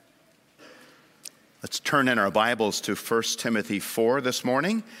Let's turn in our Bibles to 1 Timothy 4 this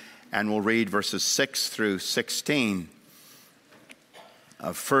morning, and we'll read verses 6 through 16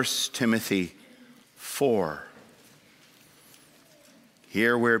 of 1 Timothy 4.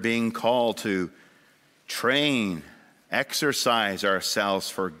 Here we're being called to train, exercise ourselves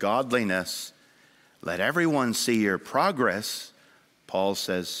for godliness. Let everyone see your progress, Paul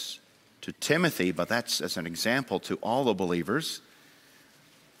says to Timothy, but that's as an example to all the believers.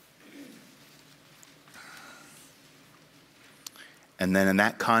 And then in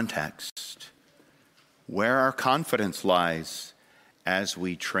that context, where our confidence lies as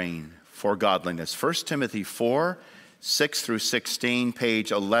we train for godliness. 1 Timothy 4, 6 through 16,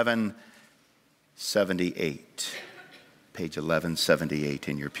 page 1178. Page 1178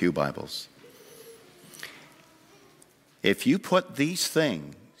 in your pew Bibles. If you put these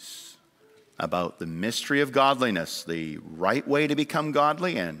things about the mystery of godliness, the right way to become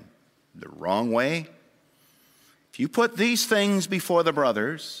godly and the wrong way, if you put these things before the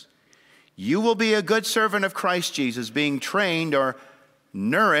brothers, you will be a good servant of Christ Jesus, being trained or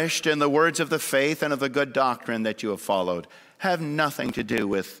nourished in the words of the faith and of the good doctrine that you have followed. Have nothing to do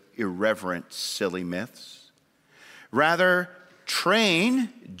with irreverent, silly myths. Rather, gymnasium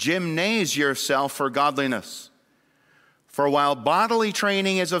yourself for godliness. For while bodily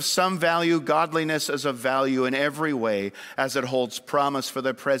training is of some value, godliness is of value in every way, as it holds promise for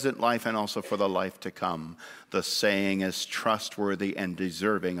the present life and also for the life to come. The saying is trustworthy and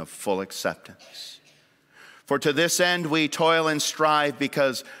deserving of full acceptance. For to this end we toil and strive,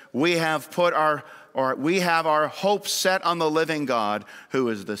 because we have our hope set on the living God, who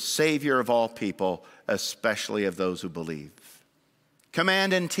is the Savior of all people, especially of those who believe.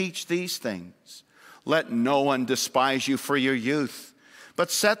 Command and teach these things. Let no one despise you for your youth,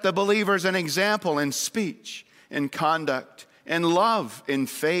 but set the believers an example in speech, in conduct, in love, in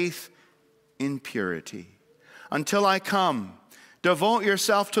faith, in purity. Until I come, devote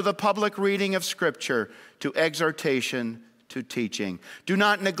yourself to the public reading of Scripture, to exhortation, to teaching. Do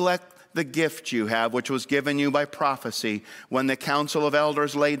not neglect the gift you have, which was given you by prophecy when the council of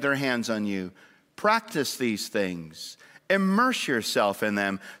elders laid their hands on you. Practice these things. Immerse yourself in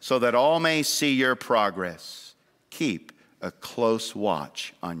them so that all may see your progress. Keep a close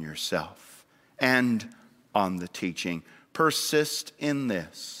watch on yourself and on the teaching. Persist in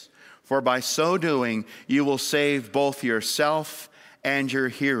this, for by so doing you will save both yourself and your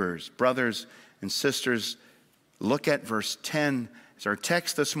hearers. Brothers and sisters, look at verse 10 as our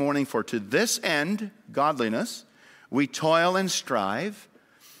text this morning. For to this end, godliness, we toil and strive,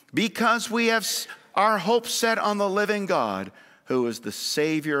 because we have our hope set on the living God, who is the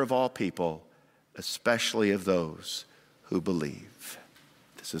Savior of all people, especially of those who believe.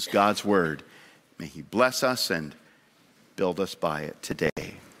 This is God's word. May He bless us and build us by it today.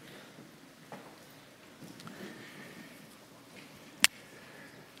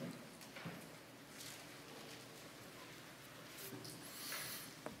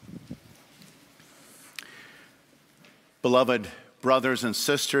 Beloved brothers and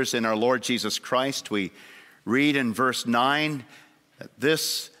sisters in our Lord Jesus Christ, we read in verse 9 that the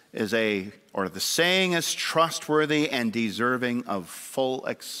saying is trustworthy and deserving of full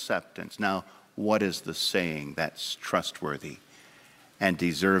acceptance. Now, what is the saying that's trustworthy and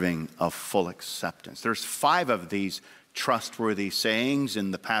deserving of full acceptance? There's 5 of these trustworthy sayings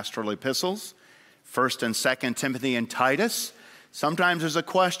in the pastoral epistles, 1st and 2nd Timothy and Titus. Sometimes there's a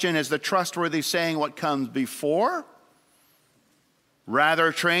question, is the trustworthy saying what comes before?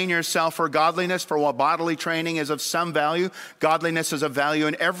 Rather, train yourself for godliness, for while bodily training is of some value, godliness is of value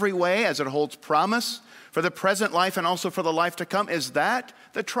in every way, as it holds promise for the present life and also for the life to come. Is that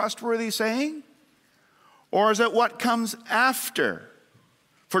the trustworthy saying? Or is it what comes after?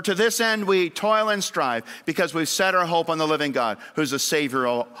 For to this end we toil and strive, because we've set our hope on the living God, who's the Savior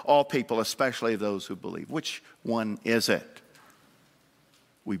of all people, especially those who believe. Which one is it?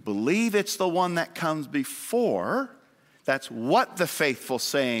 We believe it's the one that comes before. That's what the faithful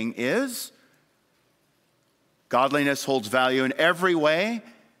saying is. Godliness holds value in every way,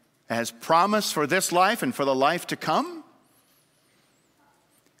 has promise for this life and for the life to come.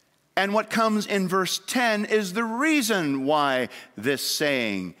 And what comes in verse 10 is the reason why this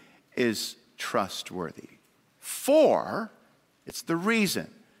saying is trustworthy. It's the reason.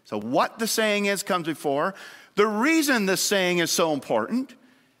 So what the saying is comes before. The reason this saying is so important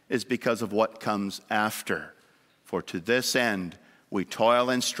is because of what comes after. For to this end we toil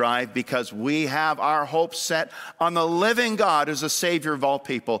and strive, because we have our hope set on the living God as the Savior of all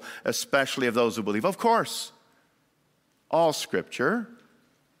people, especially of those who believe. Of course, all Scripture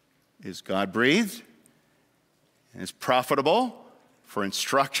is God-breathed and is profitable for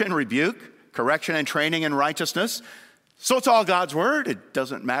instruction, rebuke, correction and training in righteousness. So it's all God's word. It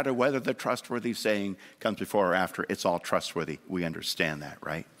doesn't matter whether the trustworthy saying comes before or after. It's all trustworthy. We understand that,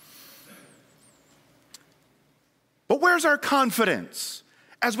 right? But where's our confidence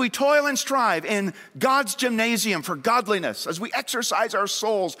as we toil and strive in God's gymnasium for godliness, as we exercise our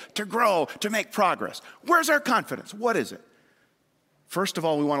souls to grow, to make progress? Where's our confidence? What is it? First of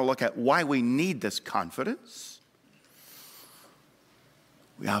all, we want to look at why we need this confidence.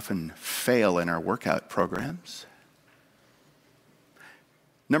 We often fail in our workout programs.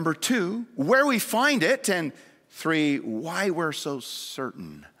 Number two, where we find it. And three, why we're so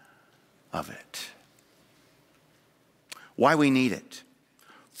certain of it. Why we need it.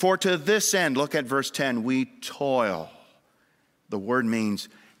 For to this end, look at verse 10, we toil. The word means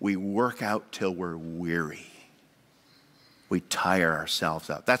we work out till we're weary. We tire ourselves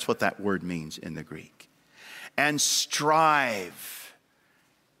out. That's what that word means in the Greek. And strive.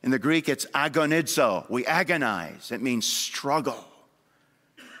 In the Greek, it's agonizo. We agonize. It means struggle.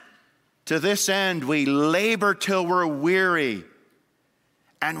 To this end, we labor till we're weary.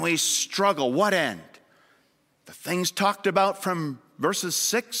 And we struggle. What end? The things talked about from verses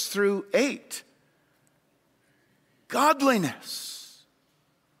 6 through 8. Godliness.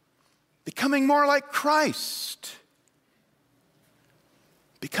 Becoming more like Christ.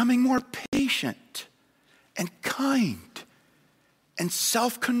 Becoming more patient and kind and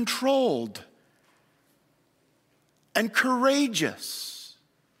self-controlled and courageous.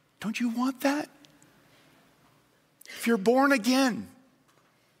 Don't you want that? If you're born again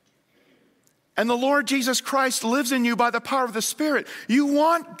and the Lord Jesus Christ lives in you by the power of the Spirit, you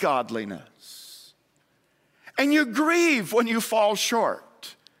want godliness. And you grieve when you fall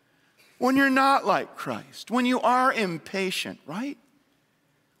short, when you're not like Christ, when you are impatient, right?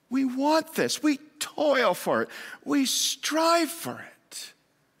 We want this. We toil for it. We strive for it.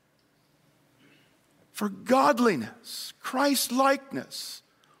 For godliness, Christ-likeness,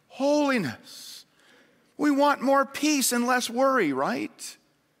 holiness. We want more peace and less worry, right?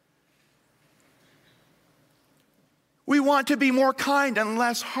 We want to be more kind and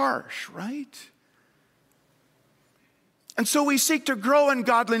less harsh, right? And so we seek to grow in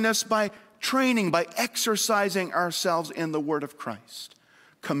godliness by training, by exercising ourselves in the Word of Christ,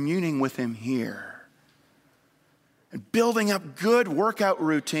 communing with Him here, and building up good workout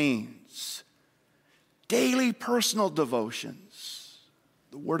routines, daily personal devotions,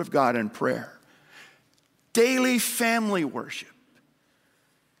 the Word of God and prayer, daily family worship,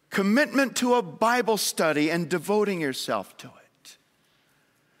 commitment to a Bible study and devoting yourself to it,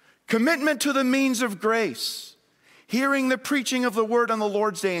 commitment to the means of grace, hearing the preaching of the Word on the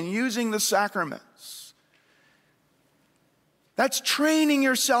Lord's Day and using the sacraments. That's training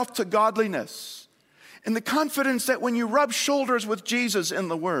yourself to godliness in the confidence that when you rub shoulders with Jesus in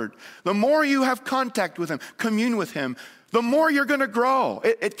the Word, the more you have contact with Him, commune with Him, the more you're going to grow.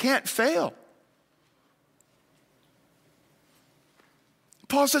 It can't fail.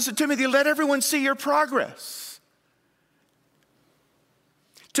 Paul says to Timothy, let everyone see your progress.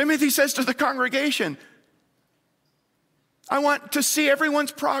 Timothy says to the congregation, I want to see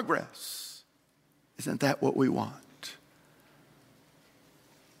everyone's progress. Isn't that what we want?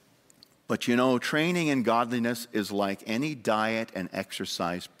 But you know, training in godliness is like any diet and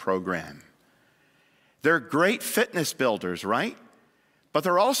exercise program. They're great fitness builders, right? But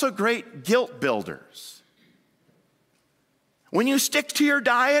they're also great guilt builders. When you stick to your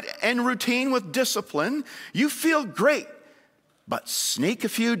diet and routine with discipline, you feel great. But sneak a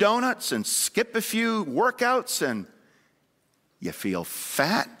few donuts and skip a few workouts and you feel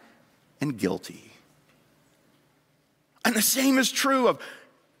fat and guilty. And the same is true of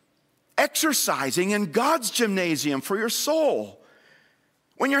exercising in God's gymnasium for your soul.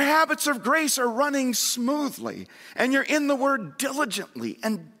 When your habits of grace are running smoothly and you're in the Word diligently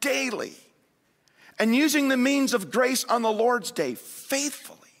and daily and using the means of grace on the Lord's Day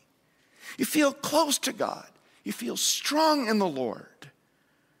faithfully, you feel close to God. You feel strong in the Lord.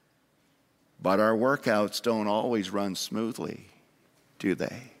 But our workouts don't always run smoothly, do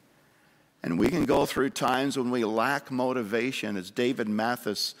they? And we can go through times when we lack motivation. As David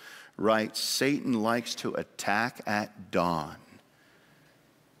Mathis writes, Satan likes to attack at dawn.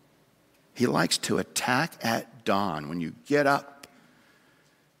 He likes to attack at dawn when you get up.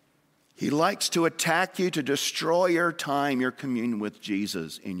 He likes to attack you to destroy your time, your communion with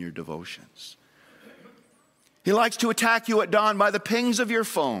Jesus in your devotions. He likes to attack you at dawn by the pings of your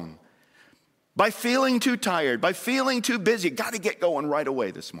phone, by feeling too tired, by feeling too busy. Got to get going right away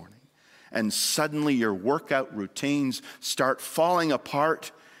this morning. And suddenly your workout routines start falling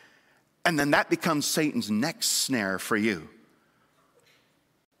apart, and then that becomes Satan's next snare for you.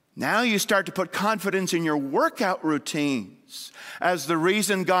 Now you start to put confidence in your workout routines as the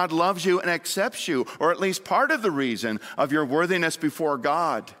reason God loves you and accepts you, or at least part of the reason of your worthiness before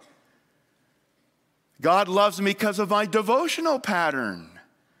God. God loves me because of my devotional pattern,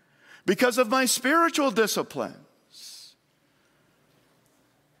 because of my spiritual disciplines.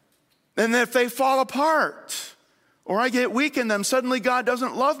 And if they fall apart, or I get weak in them, suddenly God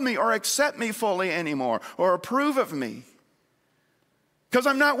doesn't love me or accept me fully anymore or approve of me because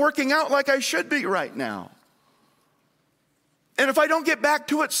I'm not working out like I should be right now. And if I don't get back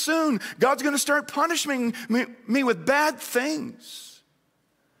to it soon, God's going to start punishing me with bad things.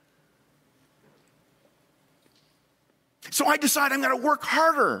 So I decide I'm going to work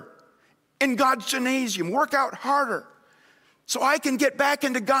harder in God's gymnasium, work out harder, so I can get back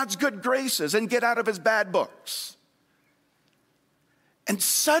into God's good graces and get out of his bad books. And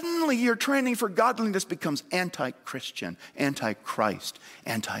suddenly your training for godliness becomes anti-Christian, anti-Christ,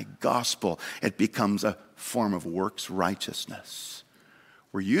 anti-gospel. It becomes a form of works righteousness,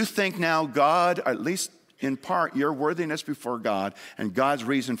 where you think now God, at least in part, your worthiness before God and God's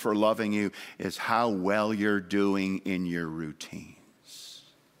reason for loving you is how well you're doing in your routines.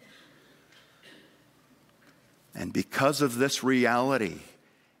 And because of this reality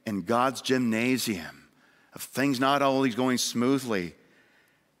in God's gymnasium of things not always going smoothly,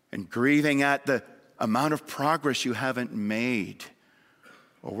 and grieving at the amount of progress you haven't made,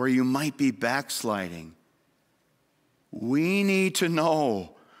 or where you might be backsliding, we need to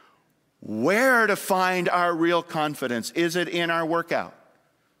know where to find our real confidence. Is it in our workout?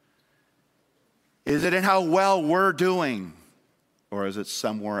 Is it in how well we're doing? Or is it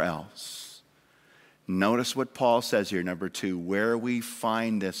somewhere else? Notice what Paul says here, number 2, where we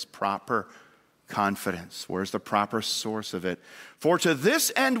find this proper confidence. Where's the proper source of it? For to this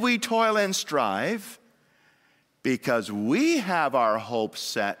end we toil and strive, because we have our hope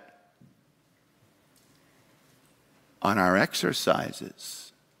set on our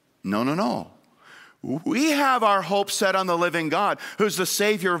exercises. No. We have our hope set on the living God, who's the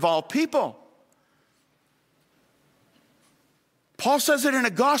Savior of all people. Paul says it in a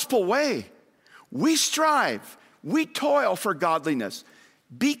gospel way. We strive, we toil for godliness,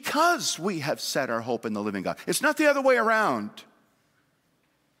 because we have set our hope in the living God. It's not the other way around.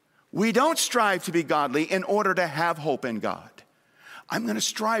 We don't strive to be godly in order to have hope in God. I'm going to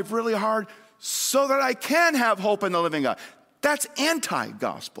strive really hard so that I can have hope in the living God. That's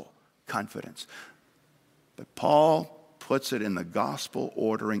anti-gospel confidence. But Paul puts it in the gospel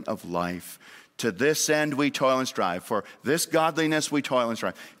ordering of life. To this end we toil and strive. For this godliness we toil and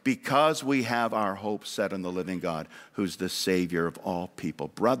strive, because we have our hope set on the living God, who's the Savior of all people.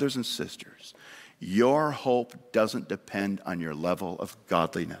 Brothers and sisters, your hope doesn't depend on your level of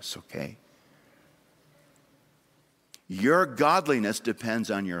godliness, okay? Your godliness depends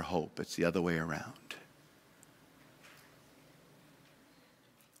on your hope. It's the other way around.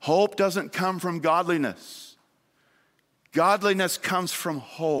 Hope doesn't come from godliness. Godliness comes from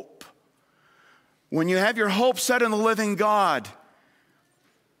hope. When you have your hope set in the living God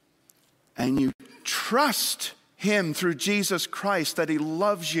and you trust him through Jesus Christ, that he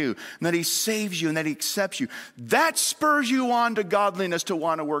loves you and that he saves you and that he accepts you, that spurs you on to godliness to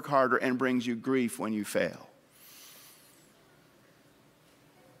want to work harder and brings you grief when you fail.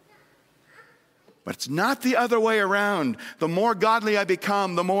 But it's not the other way around. The more godly I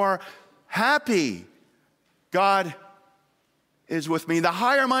become, the more happy God is with me, the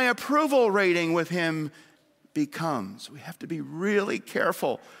higher my approval rating with him becomes. We have to be really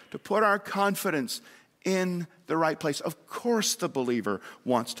careful to put our confidence in the right place. Of course, the believer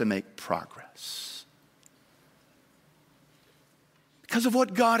wants to make progress because of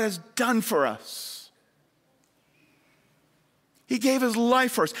what God has done for us. He gave his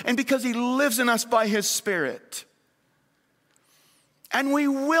life for us, and because he lives in us by his Spirit. And we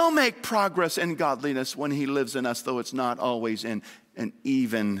will make progress in godliness when he lives in us, though it's not always in an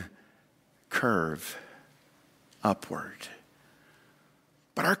even curve upward.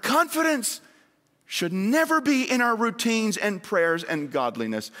 But our confidence should never be in our routines and prayers and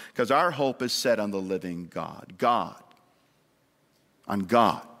godliness, because our hope is set on the living God. On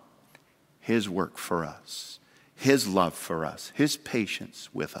God, his work for us, his love for us, his patience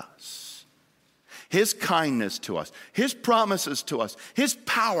with us, his kindness to us, his promises to us, his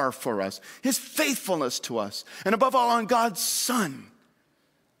power for us, his faithfulness to us, and above all, on God's Son.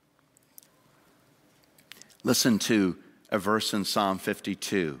 Listen to a verse in Psalm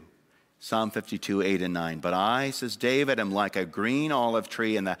 52. Psalm 52, 8 and 9. But I, says David, am like a green olive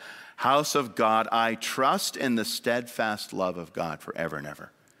tree in the house of God. I trust in the steadfast love of God forever and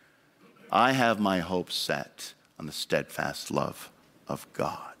ever. I have my hope set on the steadfast love of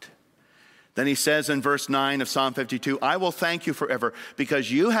God. Then he says in verse 9 of Psalm 52, I will thank you forever because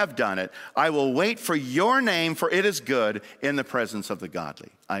you have done it. I will wait for your name, for it is good in the presence of the godly.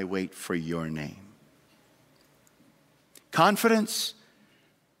 I wait for your name. Confidence,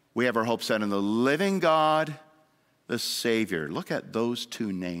 we have our hope set in the living God, the Savior. Look at those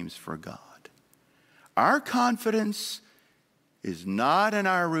two names for God. Our confidence is not in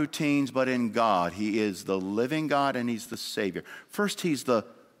our routines, but in God. He is the living God and he's the Savior. First, he's the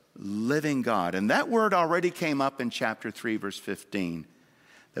living God. And that word already came up in chapter 3, verse 15,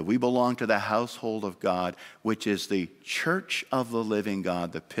 that we belong to the household of God, which is the church of the living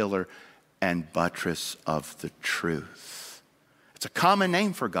God, the pillar and buttress of the truth. It's a common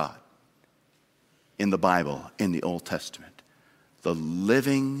name for God in the Bible, in the Old Testament. The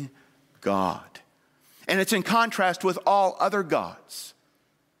living God. And it's in contrast with all other gods,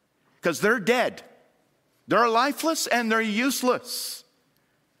 because they're dead. They're lifeless and they're useless.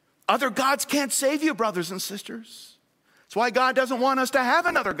 Other gods can't save you, brothers and sisters. That's why God doesn't want us to have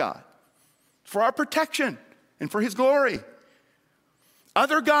another God. For our protection and for his glory.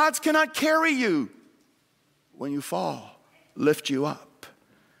 Other gods cannot carry you when you fall, lift you up.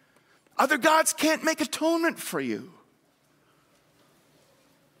 Other gods can't make atonement for you.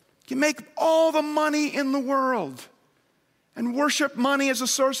 You make all the money in the world and worship money as a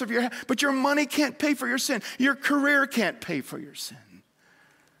source of your, but your money can't pay for your sin. Your career can't pay for your sin.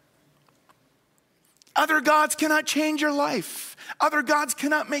 Other gods cannot change your life. Other gods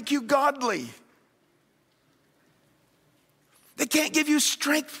cannot make you godly. They can't give you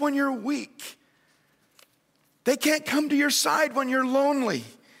strength when you're weak. They can't come to your side when you're lonely.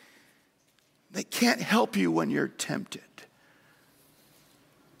 They can't help you when you're tempted.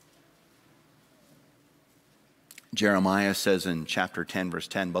 Jeremiah says in chapter 10, verse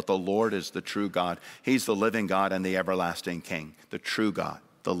 10, but the Lord is the true God. He's the living God and the everlasting King. The true God,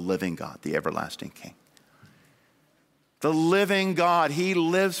 the living God, the everlasting King. The living God, he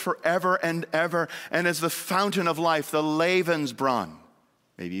lives forever and ever and is the fountain of life, the Levensbron.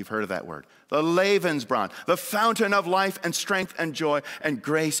 Maybe you've heard of that word. The Levensbron, the fountain of life and strength and joy and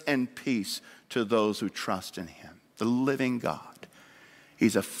grace and peace to those who trust in him. The living God.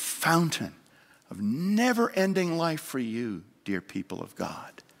 He's a fountain of never-ending life for you, dear people of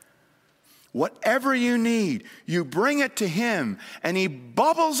God. Whatever you need, you bring it to him and he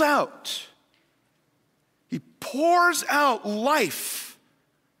bubbles out. He pours out life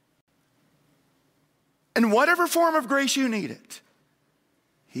in whatever form of grace you need it.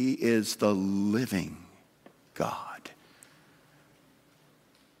 He is the living God.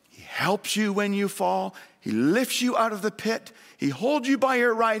 He helps you when you fall. He lifts you out of the pit. He holds you by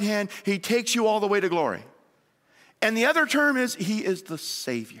your right hand. He takes you all the way to glory. And the other term is, he is the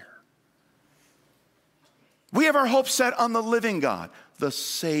Savior. We have our hope set on the living God, the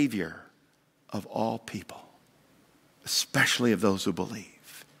Savior of all people, especially of those who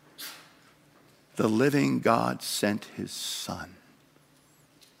believe. The living God sent his Son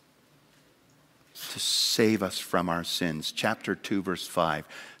to save us from our sins. Chapter 2, verse 5.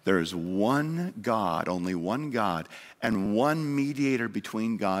 There is one God, only one God, and one mediator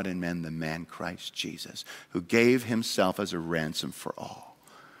between God and men, the man Christ Jesus, who gave himself as a ransom for all.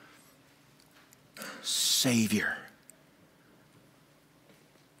 Savior.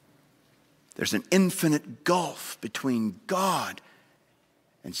 There's an infinite gulf between God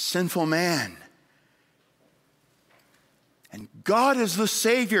and sinful man. And God is the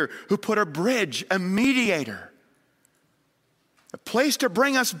Savior who put a bridge, a mediator, a place to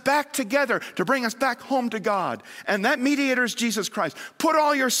bring us back together, to bring us back home to God. And that mediator is Jesus Christ. Put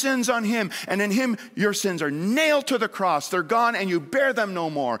all your sins on him, and in him your sins are nailed to the cross. They're gone, and you bear them no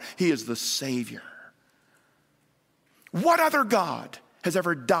more. He is the Savior. What other God has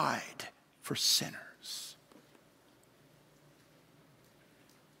ever died for sinners?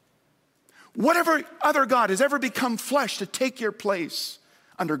 Whatever other God has ever become flesh to take your place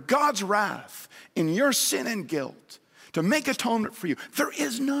under God's wrath in your sin and guilt, to make atonement for you, there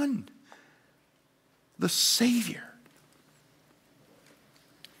is none. The Savior,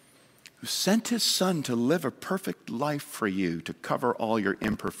 who sent his Son to live a perfect life for you, to cover all your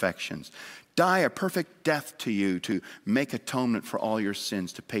imperfections, die a perfect death to you, to make atonement for all your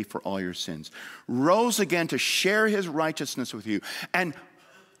sins, to pay for all your sins, rose again to share his righteousness with you, and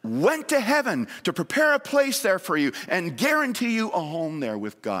went to heaven to prepare a place there for you and guarantee you a home there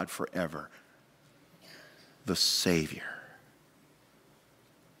with God forever. The Savior.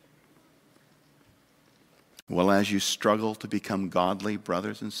 Well, as you struggle to become godly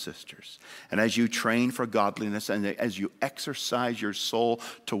brothers and sisters, and as you train for godliness, and as you exercise your soul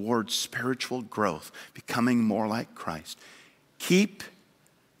towards spiritual growth, becoming more like Christ, Keep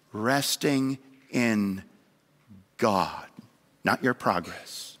resting in God, not your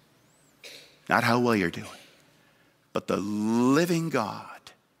progress, not how well you're doing, but the living God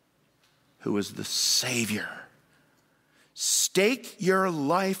who is the Savior. Stake your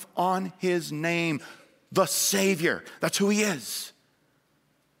life on his name, the Savior. That's who he is.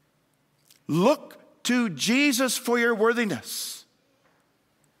 Look to Jesus for your worthiness.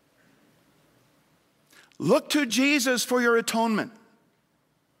 Look to Jesus for your atonement.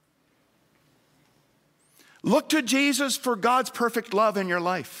 Look to Jesus for God's perfect love in your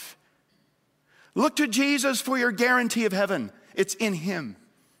life. Look to Jesus for your guarantee of heaven. It's in him.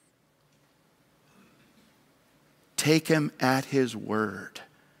 Take him at his word.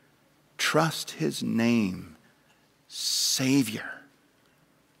 Trust his name, Savior.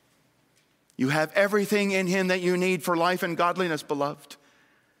 You have everything in him that you need for life and godliness, beloved.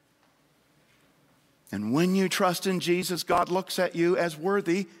 And when you trust in Jesus, God looks at you as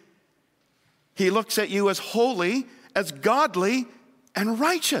worthy. He looks at you as holy, as godly, and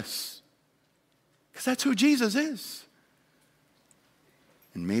righteous. Because that's who Jesus is.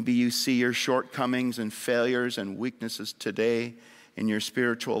 And maybe you see your shortcomings and failures and weaknesses today in your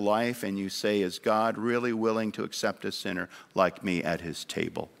spiritual life, and you say, is God really willing to accept a sinner like me at his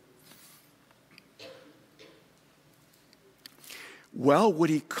table? Well, would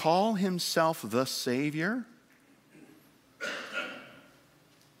he call himself the Savior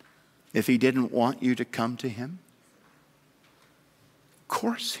if he didn't want you to come to him? Of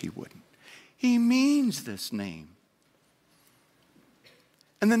course he wouldn't. He means this name.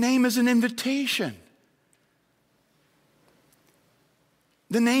 And the name is an invitation.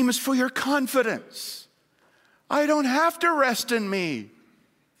 The name is for your confidence. I don't have to rest in me.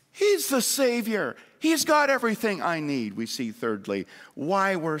 He's the Savior. He's got everything I need. We see thirdly,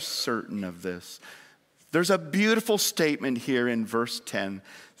 why we're certain of this. There's a beautiful statement here in verse 10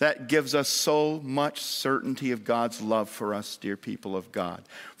 that gives us so much certainty of God's love for us, dear people of God.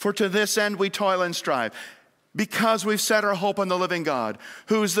 For to this end we toil and strive, because we've set our hope on the living God,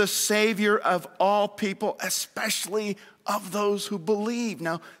 who is the Savior of all people, especially of those who believe.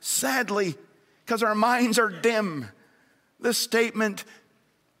 Now, sadly, because our minds are dim, this statement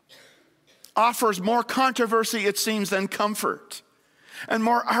offers more controversy, it seems, than comfort, and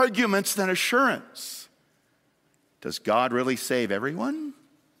more arguments than assurance. Does God really save everyone?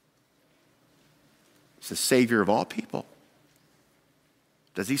 He's the Savior of all people.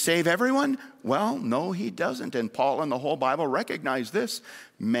 Does he save everyone? Well, no, he doesn't. And Paul and the whole Bible recognize this.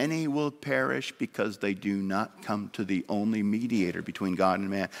 Many will perish because they do not come to the only mediator between God and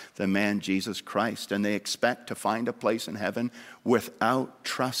man, the man Jesus Christ. And they expect to find a place in heaven without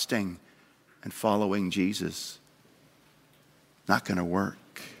trusting and following Jesus. Not going to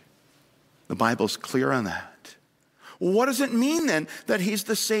work. The Bible's clear on that. Well, what does it mean then that he's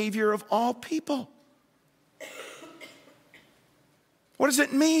the Savior of all people? What does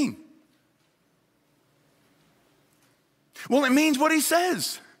it mean? Well, it means what he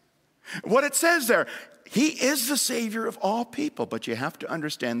says. What it says there. He is the Savior of all people, but you have to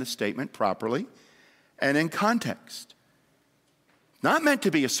understand the statement properly and in context. Not meant to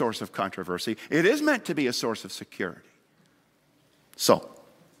be a source of controversy. It is meant to be a source of security. So,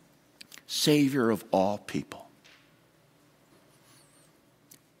 Savior of all people.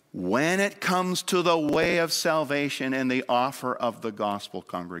 When it comes to the way of salvation and the offer of the gospel,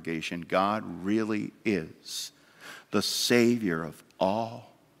 congregation, God really is the Savior of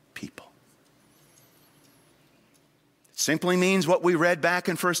all people. It simply means what we read back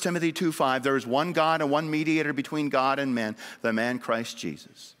in 1 Timothy 2:5. There is one God and one mediator between God and men, the man Christ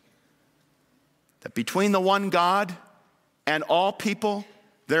Jesus. That between the one God and all people,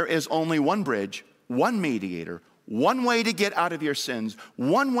 there is only one bridge, one mediator, one way to get out of your sins,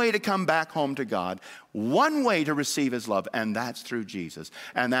 one way to come back home to God, one way to receive his love, and that's through Jesus.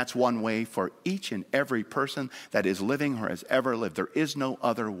 And that's one way for each and every person that is living or has ever lived. There is no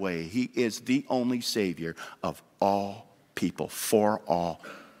other way. He is the only Savior of all people, for all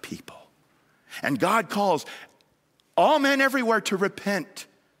people. And God calls all men everywhere to repent,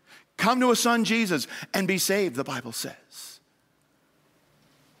 come to his Son Jesus, and be saved, the Bible says.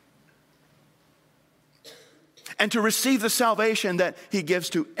 And to receive the salvation that he gives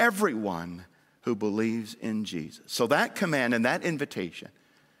to everyone who believes in Jesus. So that command and that invitation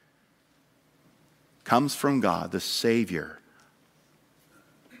comes from God, the Savior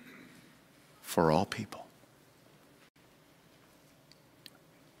for all people.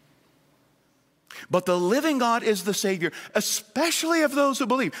 But the living God is the Savior, especially of those who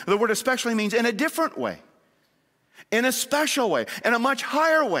believe. The word especially means in a different way, in a special way, in a much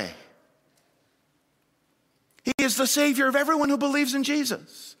higher way. He is the Savior of everyone who believes in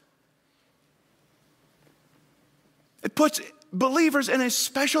Jesus. It puts believers in a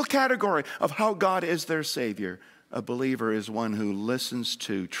special category of how God is their Savior. A believer is one who listens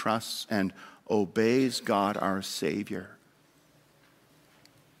to, trusts, and obeys God our Savior.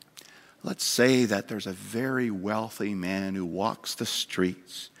 Let's say that there's a very wealthy man who walks the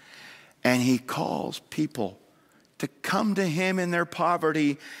streets and he calls people to come to him in their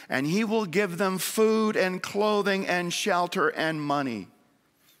poverty, and he will give them food and clothing and shelter and money.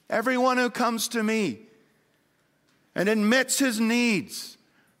 Everyone who comes to me and admits his needs,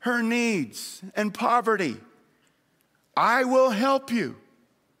 her needs, and poverty, I will help you.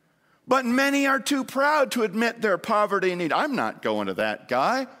 But many are too proud to admit their poverty and need. I'm not going to that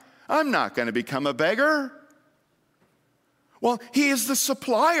guy. I'm not going to become a beggar. Well, he is the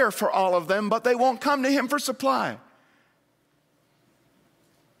supplier for all of them, but they won't come to him for supply.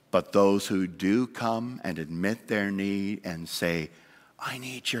 But those who do come and admit their need and say, I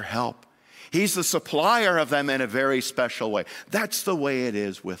need your help, he's the supplier of them in a very special way. That's the way it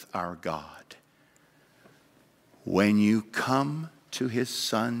is with our God. When you come to his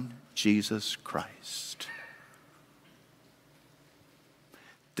Son, Jesus Christ,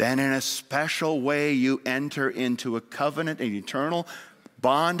 then in a special way you enter into a covenant, an eternal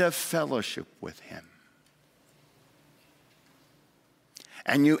bond of fellowship with him.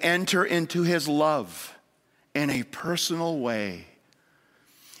 And you enter into his love in a personal way.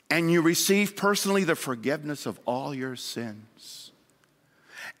 And you receive personally the forgiveness of all your sins.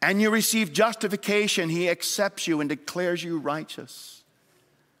 And you receive justification. He accepts you and declares you righteous.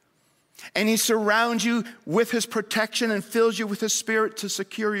 And he surrounds you with his protection and fills you with his Spirit to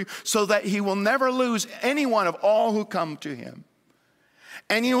secure you so that he will never lose any one of all who come to him.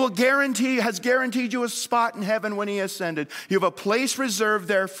 And he has guaranteed you a spot in heaven when he ascended. You have a place reserved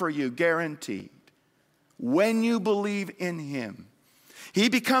there for you, guaranteed. When you believe in him, he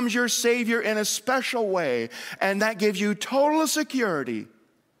becomes your Savior in a special way, and that gives you total security.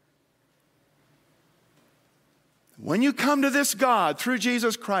 When you come to this God through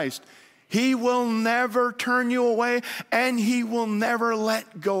Jesus Christ, he will never turn you away, and he will never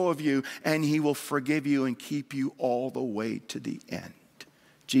let go of you, and he will forgive you and keep you all the way to the end.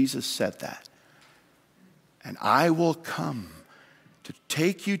 Jesus said that. And I will come to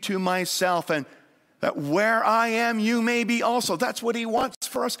take you to myself, and that where I am, you may be also. That's what he wants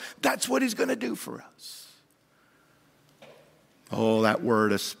for us. That's what he's going to do for us. Oh, that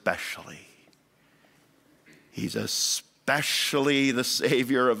word especially. He's especially the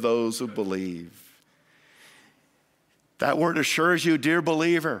Savior of those who believe. That word assures you, dear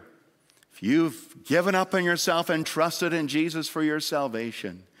believer, if you've given up on yourself and trusted in Jesus for your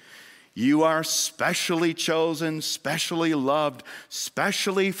salvation, you are specially chosen, specially loved,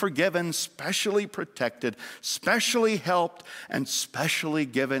 specially forgiven, specially protected, specially helped, and specially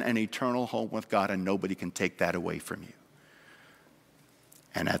given an eternal home with God, and nobody can take that away from you.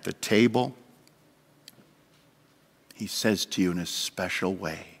 And at the table, he says to you in a special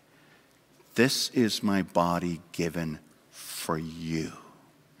way, this is my body given for you.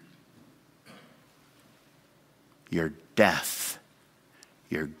 Your death,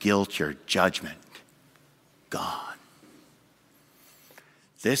 your guilt, your judgment, gone.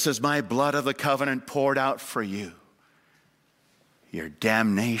 This is my blood of the covenant poured out for you. Your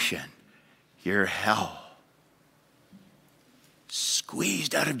damnation, your hell,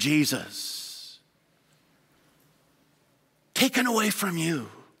 squeezed out of Jesus, taken away from you.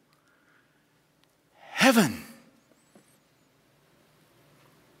 Heaven.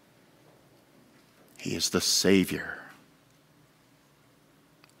 He is the Savior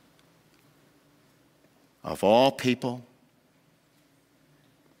of all people,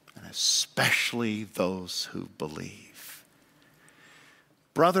 and especially those who believe.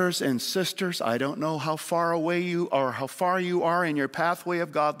 Brothers and sisters, I don't know how far away you are, how far you are in your pathway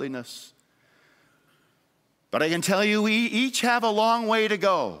of godliness, but I can tell you we each have a long way to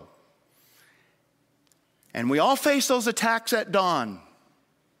go. And we all face those attacks at dawn.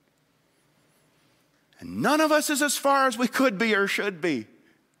 And none of us is as far as we could be or should be.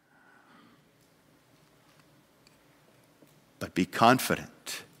 But be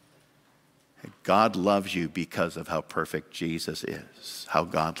confident that God loves you because of how perfect Jesus is, how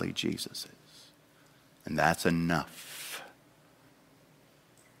godly Jesus is. And that's enough.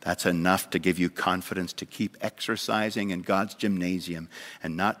 That's enough to give you confidence to keep exercising in God's gymnasium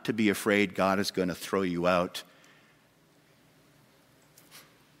and not to be afraid God is going to throw you out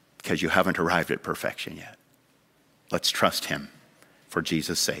because you haven't arrived at perfection yet. Let's trust him for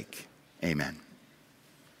Jesus' sake. Amen.